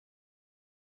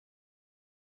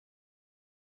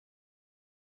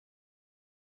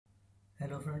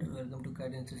Hello friends, welcome to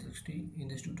CAD Exercises. In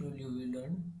this tutorial you will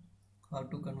learn how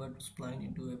to convert spline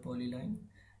into a polyline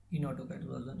in AutoCAD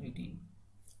version 18.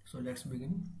 So let's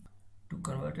begin. To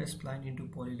convert a spline into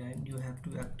polyline, you have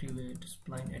to activate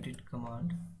spline edit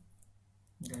command,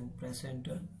 then press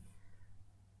enter,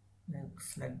 then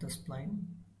select the spline.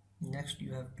 Next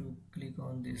you have to click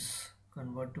on this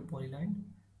convert to polyline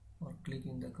or click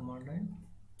in the command line,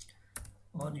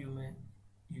 or you may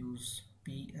use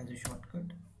P as a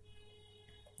shortcut.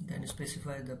 Then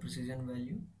specify the precision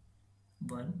value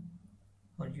 1,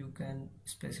 or you can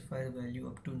specify the value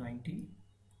up to 90,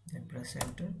 then press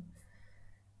enter,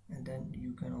 and then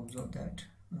you can observe that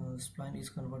spline is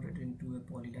converted into a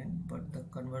polyline, but the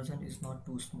conversion is not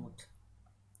too smooth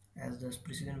as the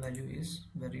precision value is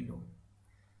very low.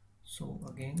 So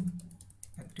again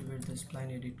activate the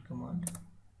spline edit command,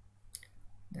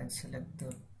 then select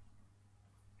the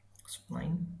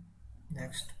spline,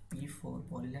 next P for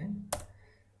polyline,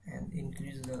 and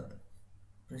increase the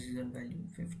precision value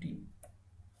 50,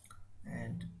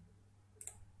 and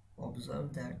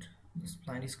observe that the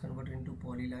spline is converted into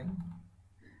polyline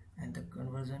and the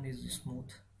conversion is smooth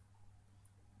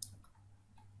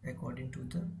according to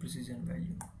the precision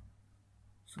value.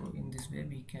 So in this way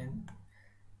we can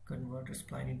convert a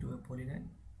spline into a polyline.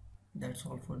 That's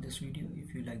all for this video.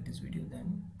 If you like this video,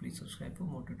 then please subscribe for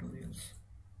more tutorials.